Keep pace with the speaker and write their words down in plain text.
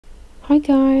Hi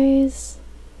guys!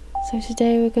 So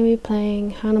today we're going to be playing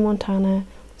Hannah Montana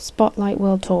Spotlight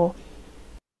World Tour.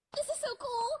 This is so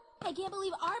cool! I can't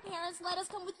believe our parents let us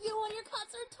come with you on your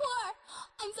concert tour!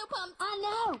 I'm so pumped! I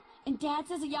know! And Dad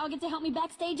says that y'all get to help me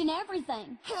backstage and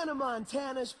everything. Hannah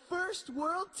Montana's first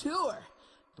world tour.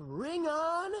 Bring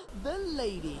on the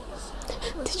ladies.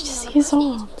 Did you see his arm?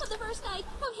 On the first night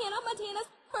of Hannah Montana's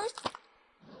first...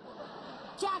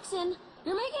 Jackson,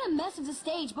 you're making a mess of the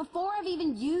stage before I've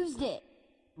even used it.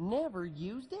 Never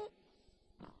used it?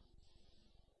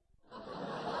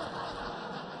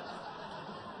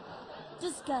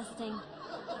 Disgusting.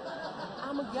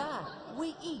 I'm a guy.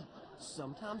 We eat.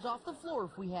 Sometimes off the floor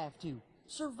if we have to.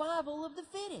 Survival of the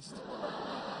fittest.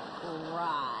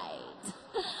 Right.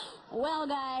 Well,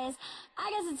 guys, I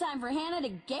guess it's time for Hannah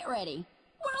to get ready.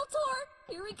 World tour!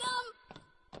 Here we come!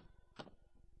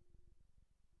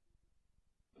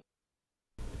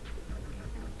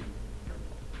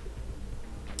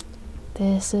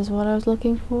 This is what I was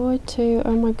looking forward to.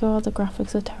 Oh my god, the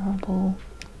graphics are terrible.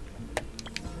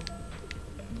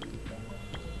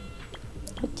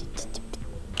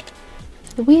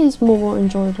 The Wii is more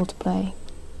enjoyable to play,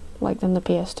 like than the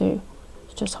PS2.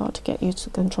 It's just hard to get used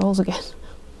to the controls again.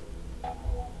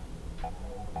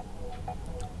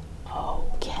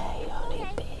 Okay,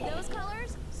 honeybee. Those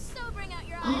colors, so bring out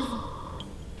your eyes.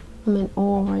 I'm in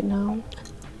awe right now.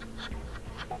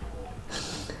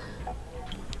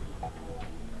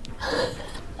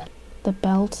 The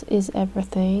belt is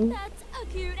everything. That's a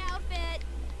cute outfit.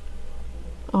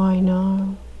 I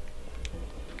know.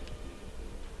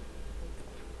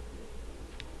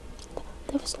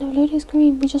 There was no loading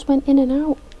screen, we just went in and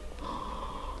out.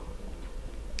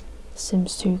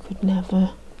 Sims 2 could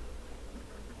never.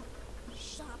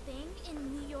 Shopping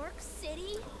in New York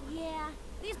City? Yeah,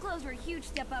 these clothes were a huge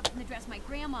step up from the dress my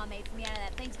grandma made for me out of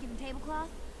that Thanksgiving tablecloth.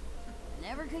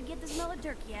 Never could get the smell of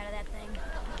turkey out of that thing.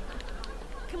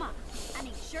 Come on, I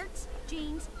need shirts,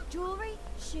 jeans, jewelry,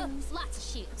 shoes. Lots of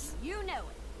shoes. You know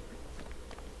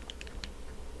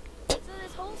it. So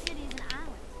this whole city is an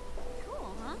island.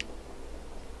 Cool, huh?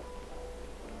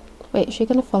 Wait, is she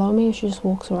gonna follow me or she just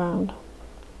walks around?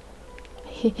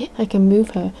 I can move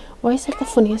her. Why is that the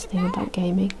funniest thing about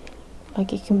gaming?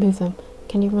 Like, you can move them.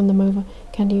 Can you run them over?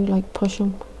 Can you, like, push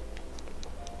them?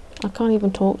 I can't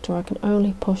even talk to her. I can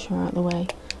only push her out of the way.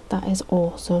 That is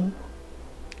awesome.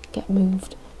 Get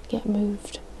moved. Get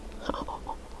moved.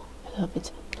 Oh, I love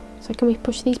it. So can we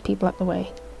push these people out the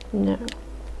way? No.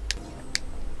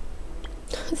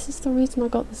 This is the reason I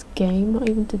got this game, not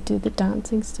even to do the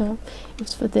dancing stuff. It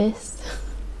was for this.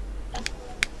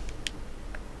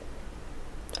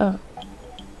 Oh.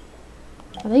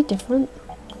 Are they different?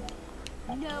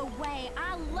 No way,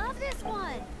 I love this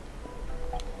one.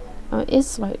 Oh, it is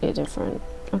slightly different.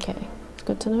 Okay, it's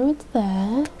good to know it's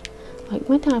there. Like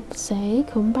my dad would say,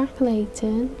 come back later.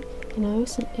 You know,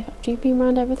 so after you've been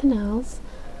around everything else,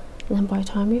 and then by the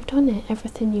time you've done it,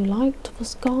 everything you liked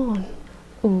was gone.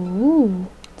 Ooh,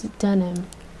 it's denim.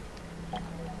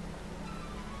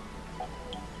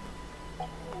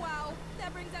 Wow,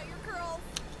 that brings out your curls.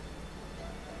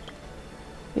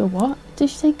 Your what? Did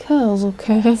you say curls or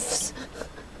curves?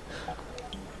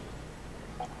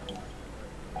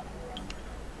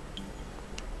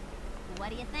 What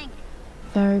do you think?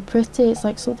 Very pretty. It's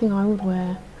like something I would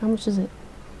wear. How much is it?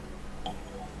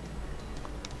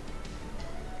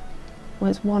 Well,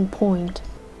 it's 1 point.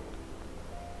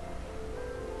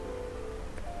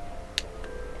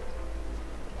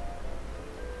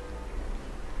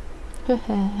 Her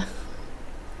hair.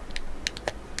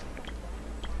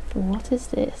 What is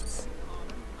this?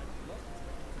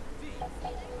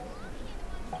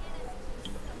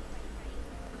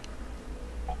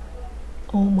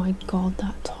 Oh my god,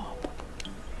 that top.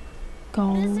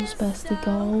 Goals, bestie, so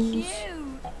goals. Cute.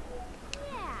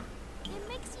 Yeah, it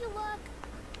makes you look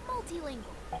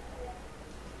multilingual.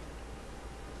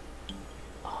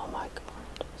 Oh my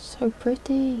god, so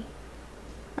pretty.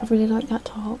 I really like that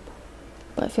top.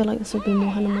 But I feel like this would be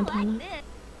more Hannah Montana. Like this.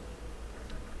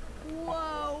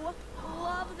 Whoa,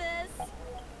 love this.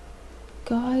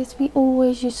 Guys, we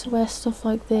always used to wear stuff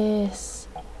like this.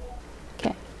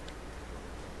 Okay.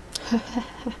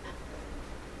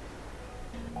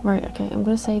 Right, okay, I'm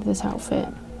gonna save this outfit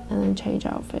and then change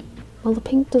outfit. Well, the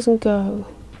pink doesn't go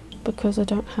because I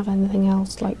don't have anything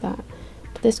else like that.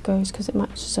 But this goes because it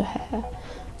matches her hair.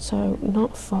 So,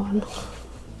 not fun.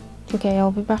 Okay,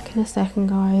 I'll be back in a second,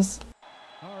 guys.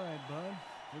 Alright, bud.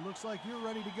 It looks like you're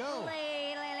ready to go.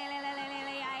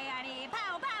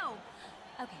 Pow, pow.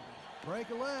 Okay, Break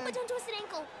a leg. but don't twist an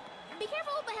ankle. Be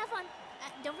careful, but have fun.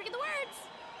 Don't forget the words.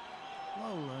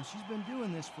 Lola, she's been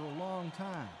doing this for a long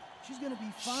time. She's gonna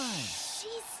be fine.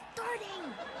 She's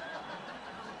starting.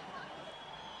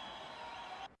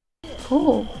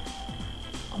 Oh.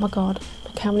 Oh my god.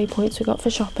 Look how many points we got for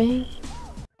shopping.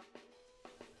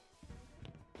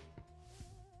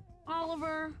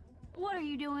 Oliver, what are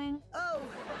you doing? Oh,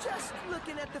 just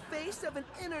looking at the face of an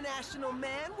international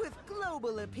man with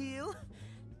global appeal.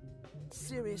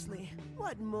 Seriously,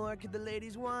 what more could the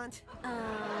ladies want?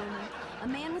 A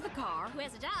man with a car. Who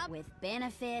has a job. With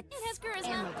benefits. It has charisma.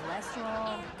 And low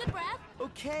cholesterol. And good breath.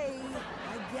 Okay,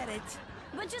 I get it.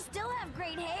 But you still have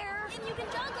great hair. And you can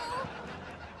juggle.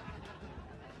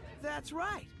 That's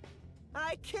right.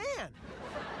 I can.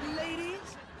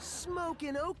 Ladies,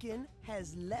 Smokin' Oaken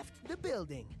has left the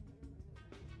building.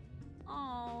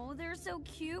 Oh, they're so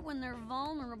cute when they're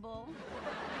vulnerable.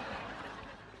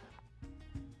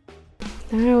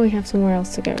 Now we have somewhere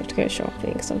else to go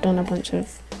shopping because I've done a bunch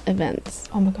of events.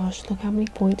 Oh my gosh, look how many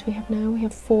points we have now. We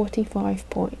have 45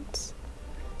 points.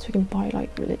 So we can buy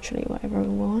like literally whatever we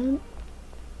want.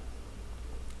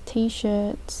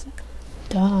 T-shirts.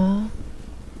 Duh.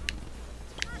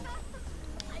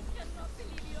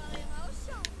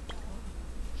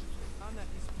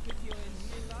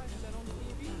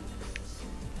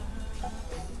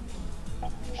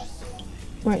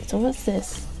 Right, so what's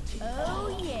this?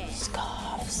 Oh, yeah.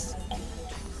 Scarves.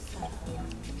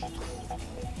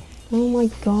 Oh my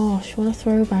gosh, what a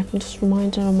throwback. I'm just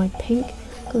reminded of my pink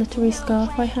glittery scarf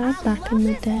I had back in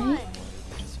the day.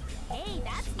 Hey,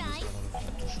 that's nice.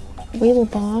 We will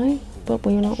buy, but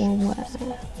we not will wear.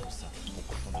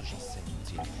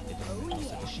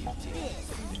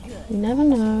 You never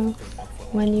know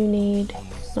when you need,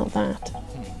 not that,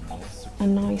 a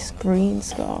nice green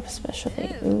scarf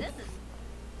especially. Ooh.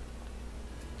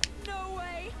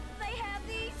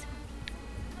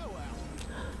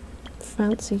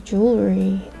 Fancy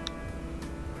jewellery.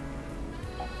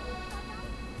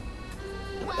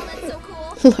 Wow, that's so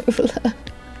cool. Lola,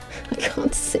 I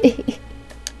can't see.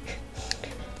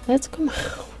 Let's come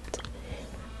out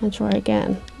and try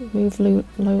again. Move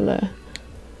Lola.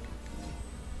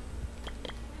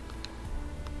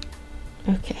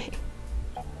 Okay.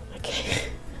 Okay.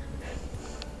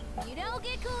 You don't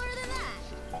get cooler than that.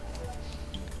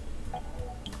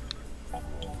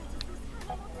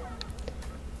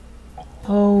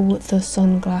 Oh, the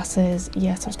sunglasses.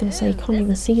 Yes, I was going to say, you can't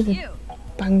even see the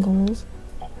bangles.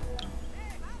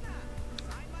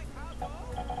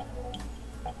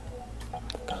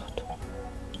 God.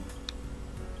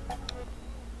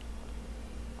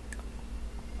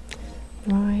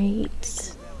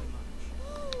 Right.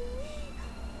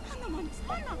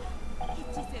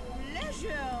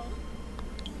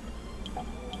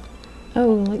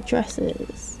 Oh, like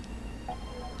dresses.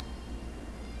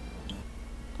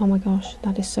 Oh my gosh,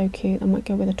 that is so cute. That might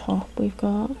go with the top we've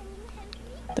got.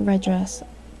 The red dress,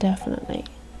 definitely.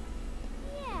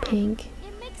 Yeah, Pink.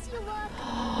 it makes you look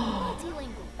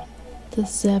multilingual. The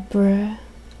zebra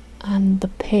and the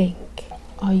pink.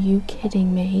 Are you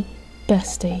kidding me?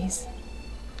 Besties.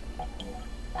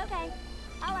 Okay,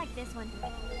 I like this one.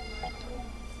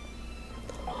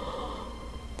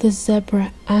 The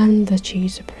zebra and the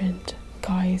cheetah print.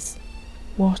 Guys,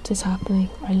 what is happening?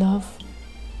 I love...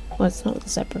 Well, it's not the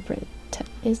zebra print.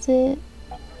 Is it?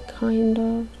 Kind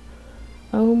of.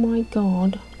 Oh my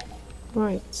god.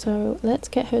 Right, so let's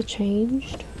get her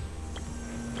changed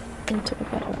into a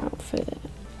better outfit.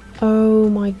 Oh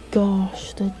my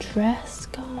gosh, the dress,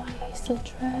 guys, the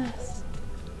dress.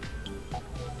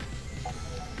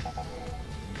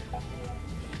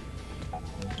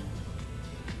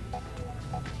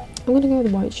 I'm gonna go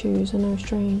with the white shoes. I know,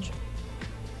 strange.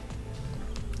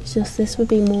 It's just this would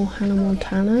be more Hannah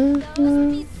Montana.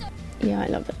 No? Yeah, I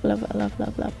love it. Love it. Love,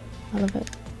 love, love. I love it.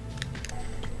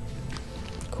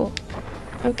 Cool.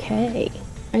 Okay.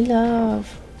 I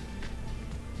love.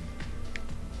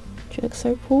 She looks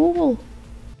so cool.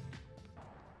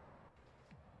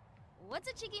 What's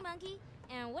a cheeky monkey,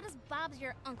 and what does Bob's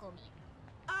your uncle mean?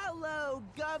 Hello,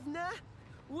 governor.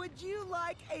 Would you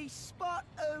like a spot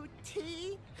o'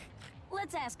 tea?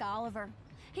 Let's ask Oliver.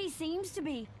 He seems to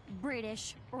be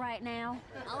British right now.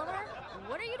 Oliver,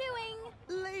 what are you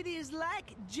doing? Ladies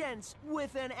like gents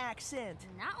with an accent.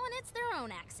 Not when it's their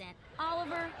own accent.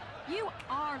 Oliver, you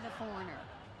are the foreigner.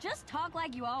 Just talk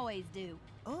like you always do.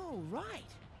 Oh, right.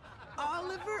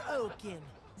 Oliver Oaken,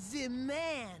 the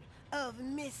man of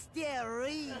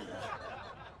mystery.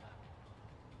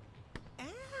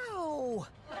 Ow!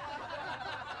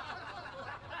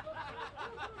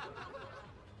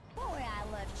 Boy, I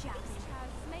love chopping.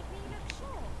 Make me look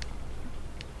short.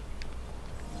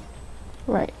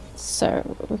 Right,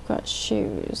 so we've got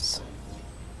shoes.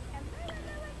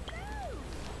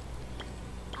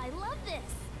 I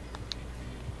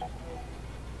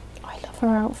her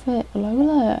outfit.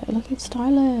 Lola, looking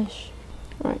stylish.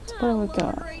 Right, what do we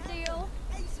got? Great deal.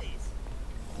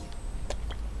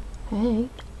 Hey.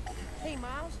 Hey,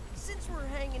 Miles, since we're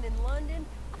hanging in London,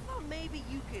 I thought maybe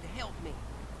you could help me.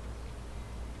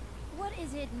 What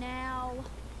is it now?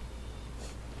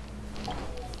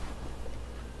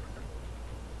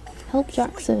 Help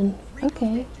Jackson. Rico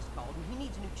Okay. Fett just called and he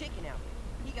needs a new chicken outfit.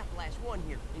 He got the last one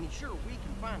here, and he's sure we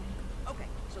can find it. Okay,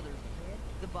 so there's the head,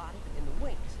 the body, and the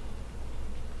wings.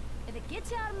 If it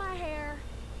gets you out of my hair,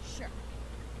 sure.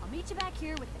 I'll meet you back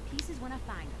here with the pieces when I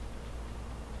find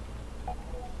them.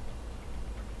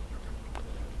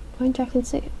 Find Jackson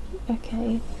 6.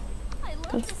 Okay. I love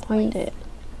Gotta this find place. it.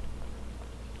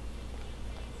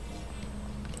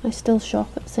 I still shop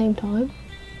at the same time.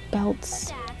 Belts.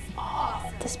 That's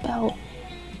awesome. This belt.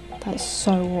 That is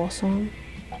so awesome.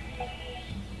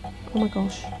 Oh my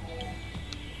gosh.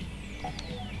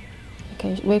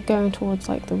 Okay, we're going towards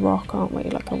like the rock, aren't we?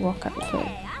 Like a rock outfit.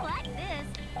 Hey, I like this.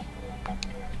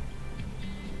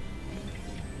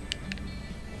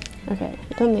 Okay,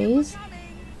 we've done these.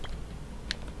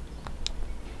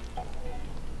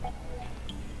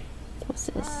 What's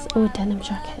this? Oh, a denim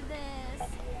jacket. This.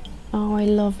 Oh, I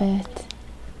love it.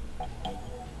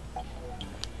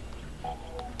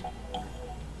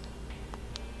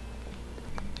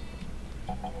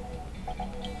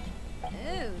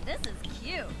 Ooh, this is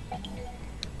cute.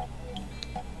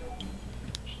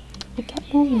 I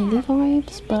get more Lily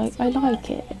vibes, but I like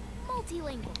it.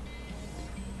 Multilingual.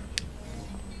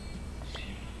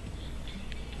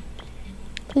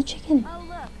 The chicken. Oh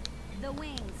look, the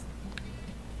wings.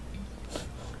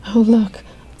 Oh look,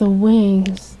 the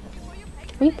wings.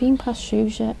 Have we been past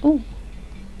shoes yet? Oh,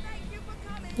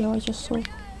 yeah, I just saw. And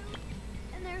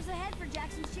there's the head for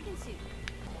Jackson's chicken soup.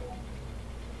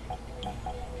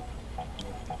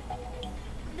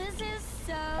 This is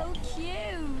so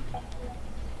cute.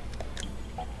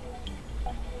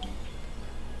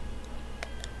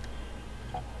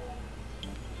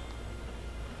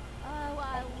 Oh,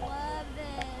 I love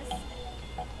this.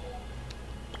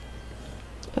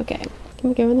 Okay, can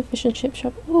we go in the fish and chip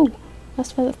shop? Oh,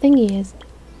 that's where the thingy is.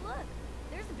 Look,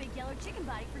 there's a big yellow chicken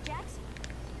body for Jackson.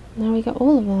 Now we got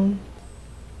all of them.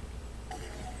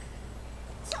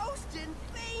 Toasting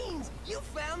fiends! You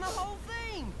found the whole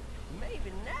thing!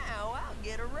 Maybe now I'll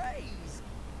get a raise.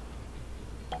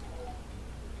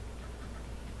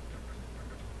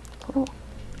 Cool.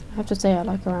 I have to say I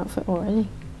like her outfit already.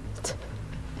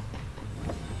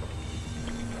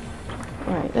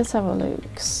 Right, let's have a look.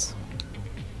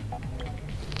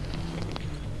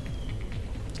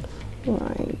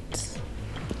 Right.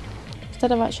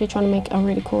 Instead of actually trying to make a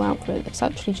really cool outfit, let's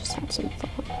actually just have some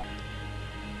fun.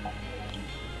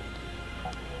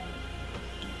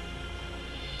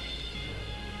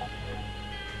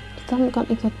 Just haven't got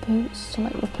any good boots to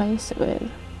like replace it with.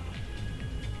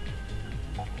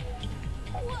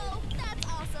 Whoa, that's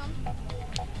awesome.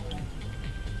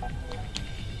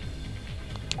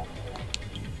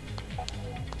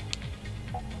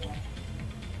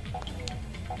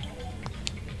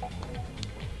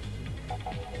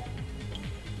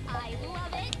 I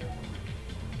love it.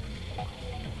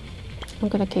 I'm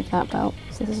gonna keep that belt.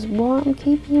 So this is what I'm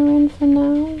keeping her in for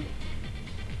now.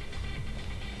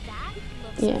 That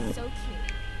looks Yeah. so cute.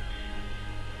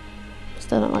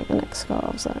 Still don't like the neck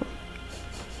scarves though.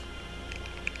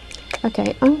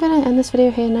 Okay, I'm gonna end this video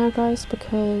here now, guys,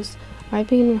 because I've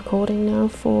been recording now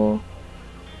for,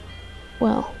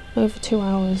 well, over 2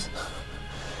 hours.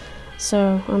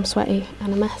 So I'm sweaty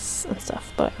and a mess and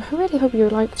stuff, but I really hope you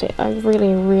liked it. I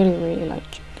really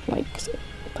liked playing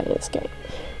this game.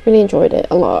 Really enjoyed it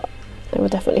a lot. I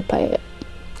would definitely play it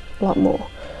a lot more.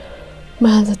 My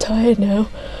hands are tired now.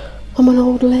 I'm an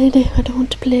old lady. I don't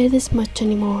want to play this much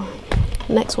anymore.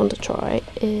 Next one to try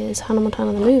is Hannah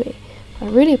Montana the movie. I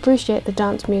really appreciate the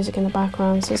dance music in the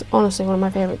background. This is honestly one of my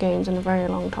favourite games in a very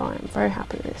long time. I'm very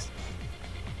happy with this.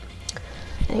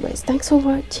 Anyways, thanks for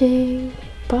watching.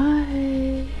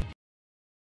 Bye.